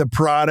never be the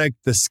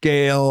product, the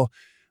scale,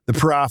 the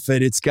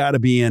profit. It's got to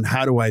be in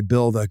how do I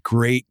build a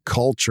great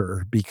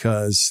culture,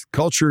 because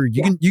culture,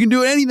 you can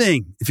do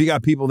anything if you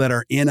got people that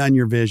are in on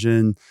your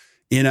vision,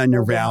 in on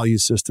your value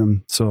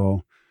system.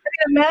 So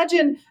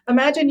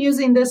imagine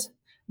using this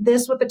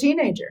with a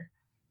teenager.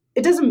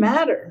 It doesn't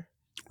matter.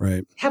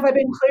 Right. Have I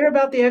been clear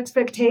about the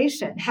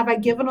expectation? Have I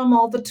given them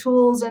all the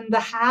tools and the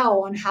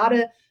how on how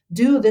to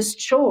do this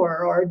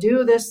chore or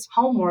do this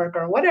homework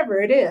or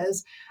whatever it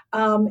is?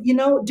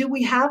 Do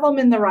we have them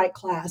in the right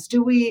class?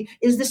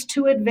 Is this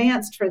too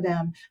advanced for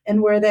them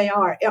and where they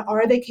are?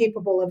 Are they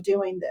capable of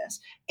doing this?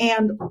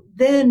 And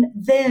then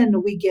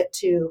we get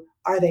to,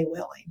 are they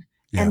willing?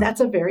 Yeah. And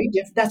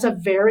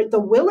the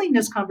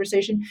willingness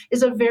conversation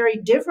is a very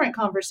different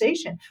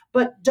conversation,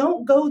 but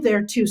don't go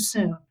there too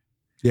soon.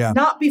 Yeah.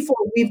 Not before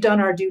we've done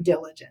our due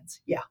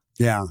diligence. Yeah.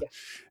 Yeah.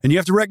 And you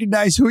have to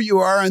recognize who you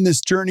are on this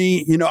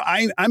journey.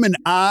 I'm an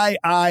I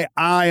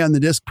on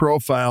the disc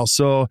profile.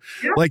 So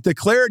like the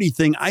clarity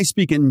thing, I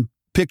speak in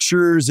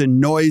pictures and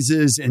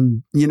noises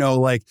and,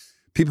 like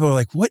people are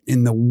like, what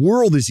in the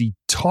world is he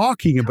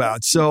talking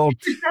about? So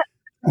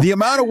the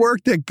amount of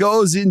work that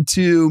goes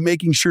into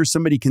making sure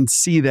somebody can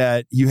see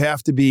that, you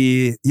have to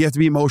be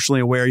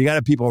emotionally aware. You got to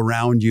have people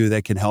around you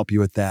that can help you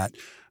with that.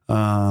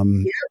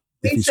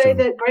 We say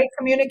that great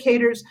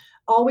communicators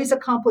always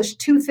accomplish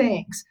two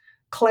things: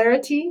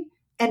 clarity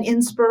and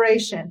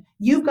inspiration.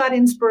 You've got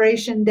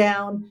inspiration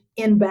down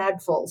in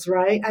bagfuls,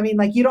 right? I mean,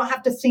 like, you don't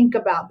have to think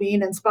about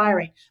being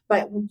inspiring,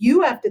 but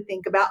I have to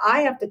think about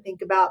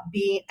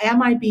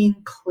am I being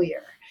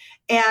clear?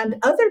 And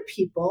other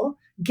people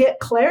get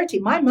clarity.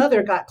 My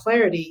mother got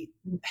clarity,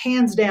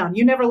 hands down.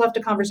 You never left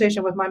a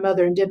conversation with my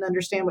mother and didn't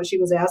understand what she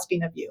was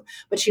asking of you,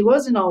 but she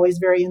wasn't always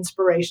very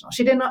inspirational.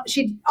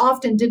 She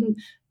often didn't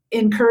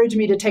encourage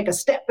me to take a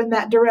step in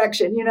that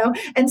direction,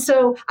 And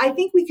so I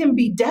think we can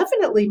be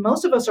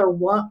most of us are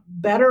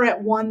better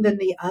at one than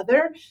the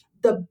other.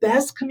 The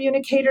best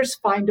communicators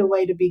find a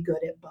way to be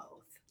good at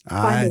both.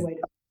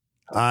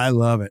 I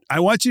love it. I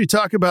want you to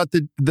talk about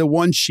the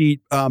one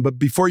sheet, but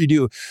before you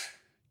do,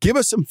 give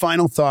us some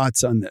final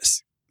thoughts on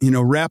this.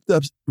 Wrap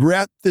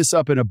this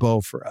up in a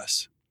bow for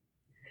us.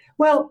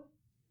 Well,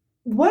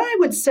 what I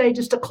would say,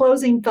 just a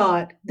closing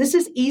thought, this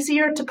is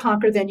easier to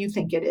conquer than you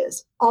think it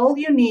is. All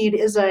you need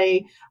is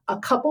a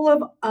couple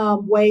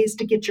of ways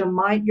to get your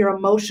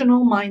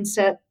emotional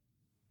mindset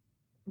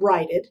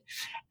righted,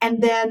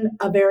 and then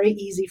a very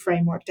easy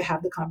framework to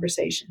have the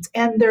conversations.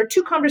 And there are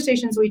two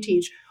conversations we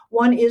teach.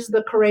 One is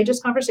the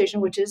courageous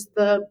conversation, which is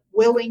the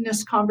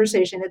willingness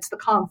conversation. It's the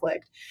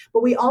conflict.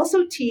 But we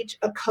also teach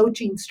a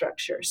coaching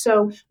structure.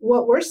 So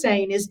what we're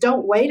saying is,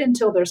 don't wait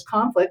until there's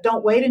conflict.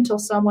 Don't wait until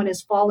someone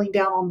is falling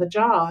down on the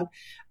job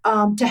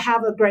to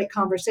have a great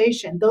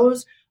conversation.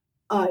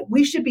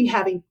 We should be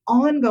having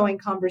ongoing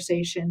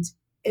conversations,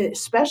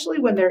 especially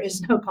when there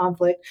is no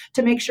conflict,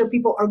 to make sure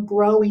people are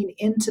growing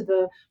into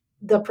the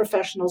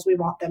professionals we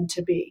want them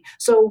to be.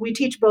 So we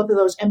teach both of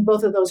those, and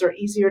both of those are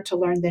easier to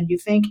learn than you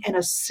think and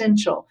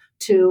essential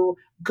to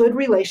good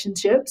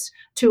relationships,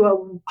 to a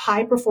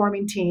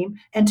high-performing team,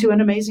 and to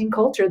an amazing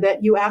culture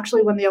that you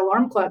actually, when the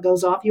alarm clock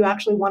goes off, you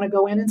actually want to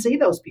go in and see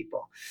those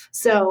people.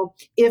 So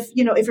if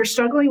you're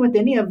struggling with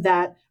any of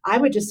that, I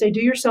would just say,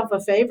 do yourself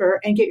a favor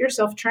and get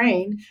yourself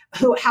trained,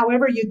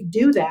 however you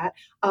do that,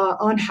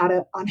 on how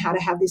to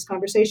have these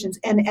conversations.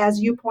 And as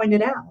you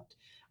pointed out,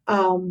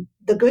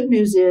 the good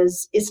news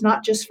is it's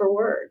not just for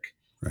work.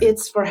 Right.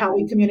 It's for how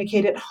we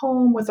communicate at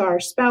home with our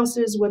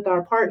spouses, with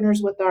our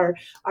partners, with our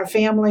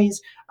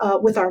families,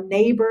 with our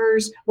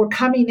neighbors. We're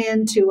coming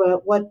into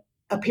what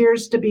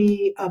appears to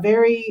be a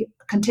very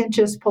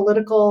contentious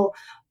political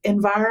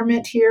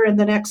environment here in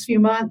the next few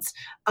months.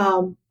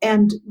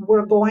 And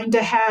we're going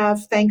to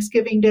have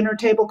Thanksgiving dinner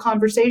table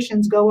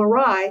conversations go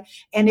awry.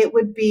 And it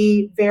would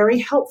be very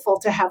helpful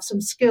to have some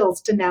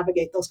skills to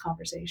navigate those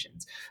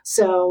conversations.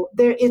 So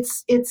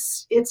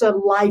it's a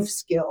life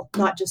skill,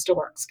 not just a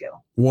work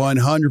skill.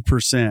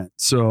 100%.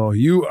 So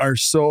you are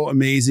so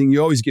amazing.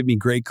 You always give me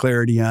great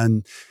clarity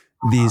on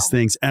these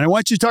things. And I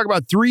want you to talk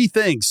about three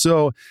things.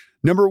 So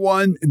Number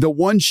one, the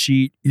one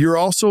sheet, you're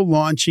also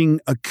launching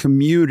a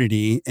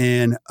community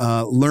and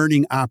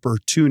learning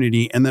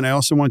opportunity. And then I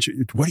also want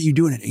you, what are you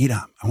doing at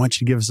ADOM? I want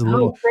you to give us a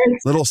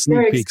little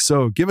sneak peek.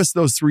 So give us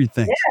those three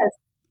things.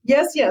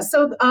 Yes.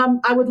 So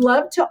I would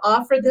love to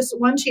offer this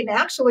one sheet. And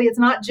actually, it's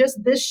not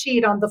just this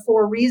sheet on the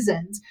 4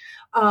 reasons,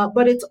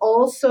 but it's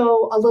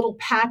also a little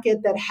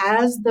packet that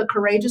has the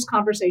Courageous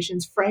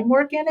Conversations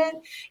framework in it.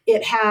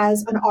 It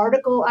has an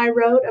article I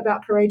wrote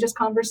about courageous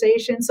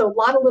conversations. So a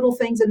lot of little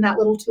things in that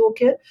little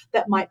toolkit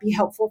that might be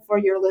helpful for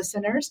your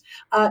listeners.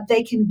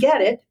 They can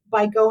get it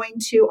by going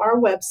to our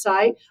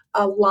website,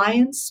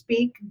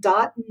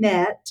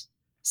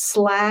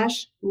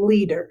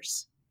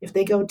 lionspeak.net/leaders. If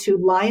they go to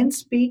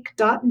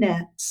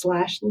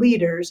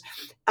lionspeak.net/leaders,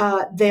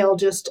 they'll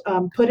just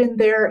put in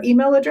their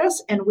email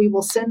address and we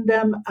will send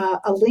them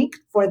a link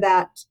for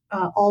that,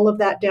 all of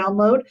that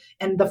download.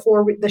 And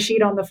the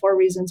sheet on the 4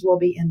 reasons will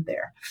be in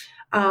there.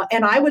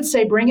 And I would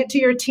say bring it to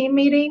your team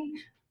meeting,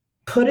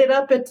 put it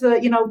up at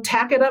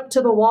tack it up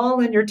to the wall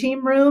in your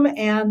team room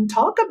and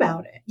talk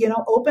about it.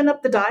 Open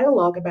up the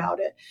dialogue about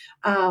it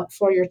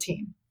for your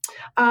team.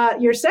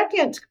 Your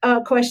second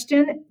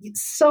question,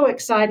 so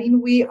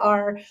exciting. We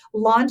are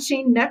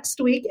launching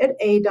next week at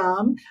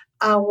ADOM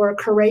our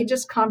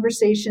Courageous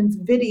Conversations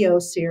video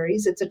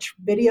series. It's a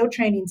video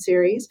training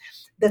series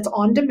that's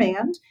on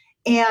demand,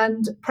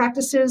 and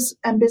practices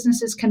and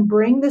businesses can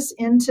bring this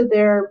into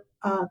their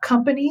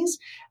companies,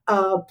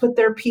 put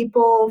their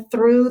people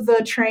through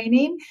the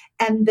training,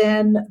 and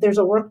then there's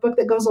a workbook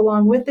that goes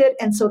along with it.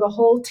 And so the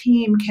whole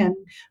team can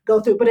go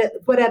through,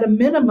 but at a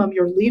minimum,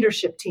 your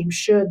leadership team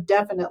should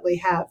definitely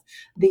have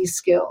these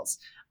skills.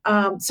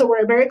 So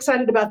we're very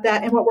excited about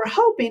that. And what we're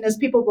hoping is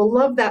people will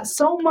love that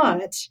so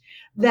much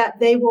that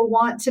they will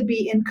want to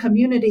be in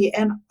community.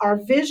 And our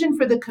vision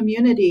for the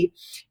community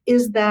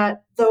is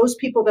that those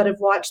people that have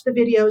watched the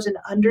videos and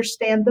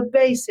understand the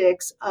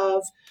basics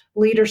of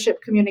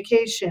leadership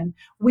communication,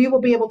 we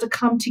will be able to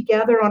come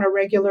together on a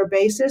regular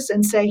basis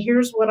and say,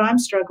 here's what I'm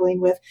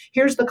struggling with.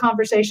 Here's the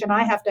conversation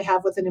I have to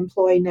have with an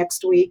employee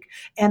next week,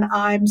 and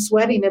I'm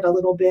sweating it a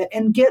little bit,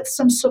 and get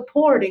some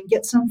support and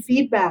get some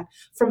feedback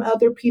from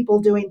other people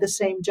doing the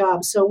same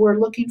job. So we're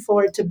looking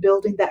forward to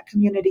building that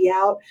community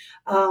out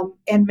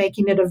and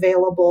making it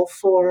available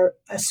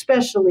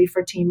especially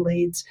for team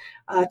leads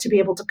to be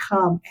able to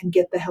come and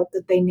get the help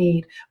that they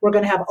need. We're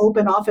going to have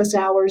open office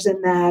hours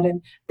in that,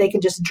 and they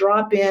can just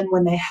drop in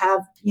when they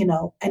have,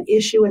 an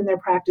issue in their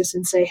practice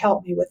and say,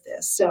 help me with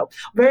this. So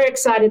very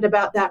excited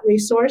about that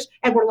resource.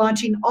 And we're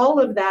launching all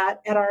of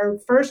that at our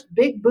first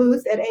big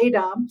booth at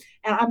ADOM.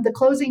 And I'm the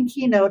closing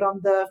keynote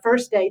on the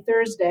first day,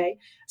 Thursday.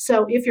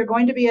 So if you're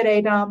going to be at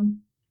ADOM,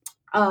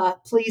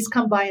 please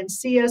come by and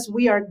see us.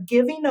 We are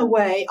giving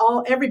away,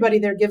 everybody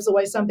there gives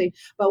away something,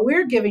 but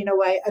we're giving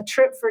away a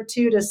trip for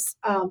 2 to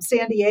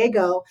San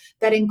Diego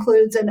that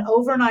includes an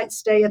overnight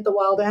stay at the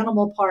Wild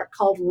Animal Park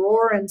called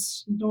Roar and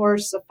Snore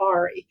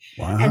Safari.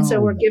 Wow. And so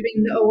we're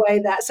giving away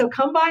that. So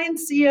come by and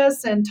see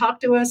us and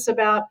talk to us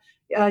about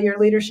your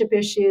leadership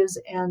issues,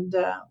 and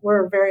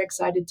we're very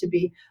excited to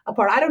be a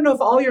part. I don't know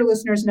if all your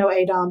listeners know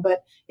ADOM,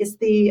 but it's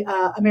the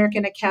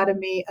American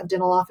Academy of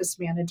Dental Office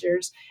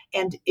Managers.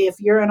 And if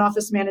you're an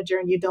office manager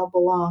and you don't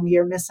belong,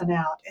 you're missing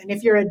out. And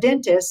if you're a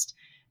dentist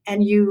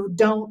and you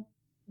don't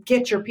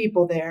get your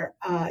people there,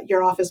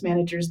 your office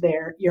managers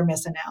there, you're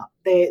missing out.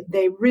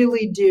 They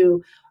really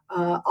do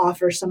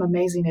offer some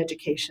amazing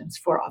educations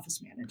for office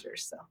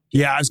managers. So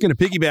yeah, I was going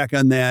to piggyback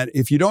on that.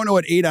 If you don't know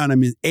what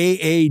ADOM is,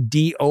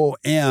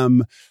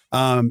 AADOM,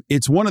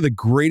 it's one of the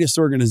greatest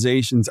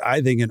organizations,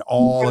 I think, in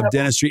all of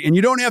dentistry. And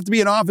you don't have to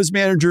be an office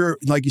manager,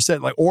 like you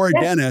said, or a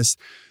dentist.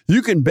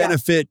 You can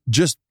benefit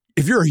just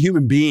if you're a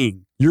human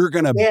being. You're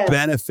going to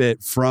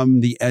benefit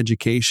from the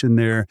education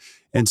there.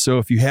 And so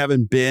if you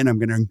haven't been, I'm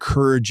going to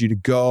encourage you to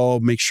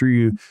go. Make sure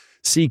you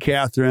see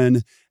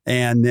Katherine.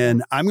 And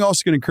then I'm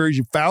also going to encourage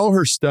you, follow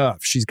her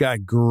stuff. She's got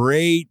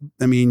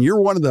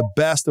you're one of the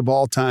best of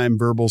all time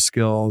verbal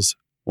skills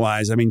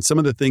wise. Some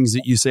of the things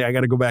that you say, I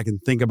got to go back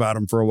and think about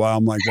them for a while.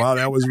 I'm like, wow,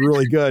 that was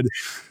really good.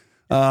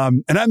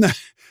 And I'm not,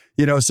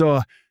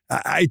 so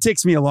it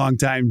takes me a long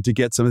time to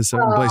get some of this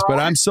stuff in place, but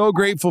I'm so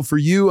grateful for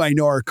you. I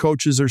know our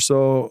coaches are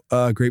so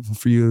grateful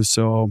for you.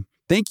 So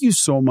thank you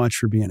so much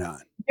for being on.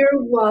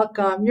 You're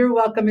welcome. You're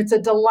welcome. It's a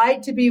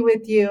delight to be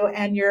with you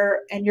and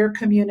your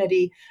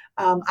community.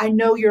 I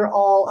know you're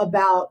all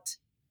about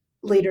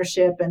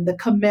leadership and the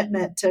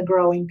commitment to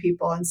growing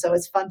people. And so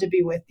it's fun to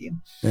be with you.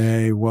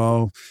 Hey,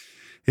 well,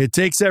 it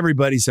takes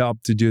everybody's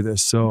help to do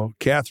this. So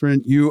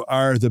Katherine, you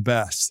are the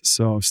best.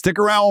 So stick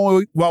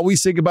around while we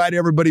say goodbye to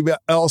everybody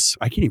else.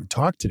 I can't even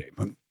talk today,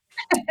 but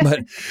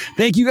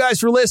thank you guys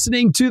for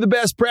listening to the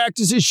Best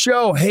Practices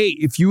Show. Hey,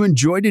 if you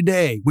enjoyed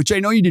today, which I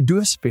know you did, do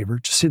us a favor,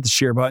 just hit the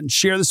share button,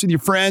 share this with your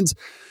friends.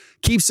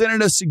 Keep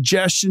sending us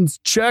suggestions.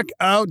 Check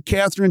out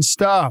Katherine's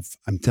stuff.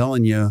 I'm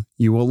telling you,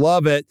 you will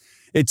love it.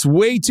 It's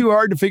way too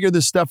hard to figure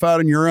this stuff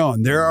out on your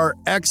own. There are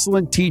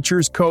excellent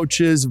teachers,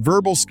 coaches,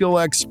 verbal skill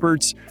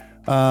experts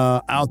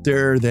out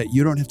there that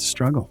you don't have to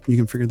struggle. You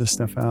can figure this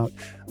stuff out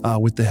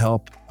with the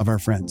help of our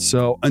friends.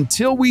 So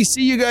until we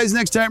see you guys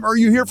next time, or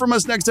you hear from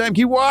us next time,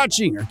 keep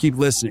watching or keep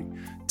listening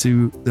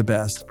to the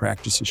Best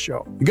Practices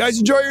Show. You guys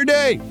enjoy your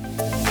day.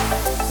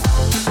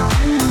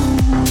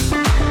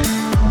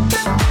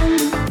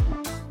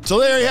 So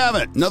there you have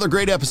it. Another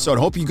great episode.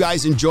 Hope you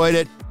guys enjoyed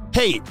it.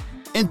 Hey,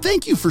 and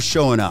thank you for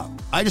showing up.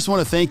 I just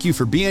want to thank you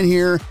for being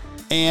here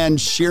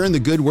and sharing the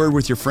good word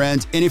with your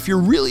friends. And if you're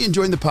really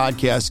enjoying the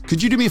podcast,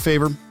 could you do me a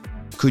favor?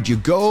 Could you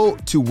go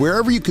to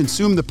wherever you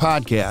consume the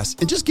podcast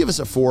and just give us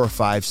a 4 or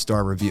 5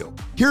 star review?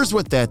 Here's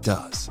what that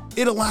does.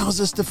 It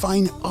allows us to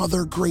find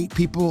other great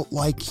people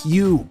like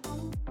you.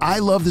 I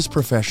love this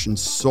profession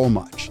so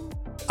much.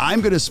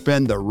 I'm going to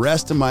spend the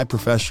rest of my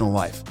professional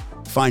life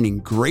finding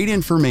great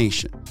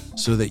information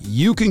so that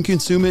you can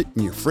consume it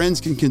and your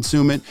friends can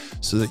consume it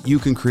so that you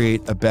can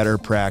create a better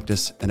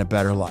practice and a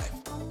better life.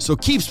 So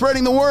keep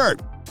spreading the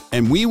word,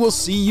 and we will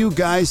see you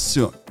guys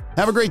soon.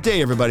 Have a great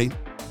day, everybody.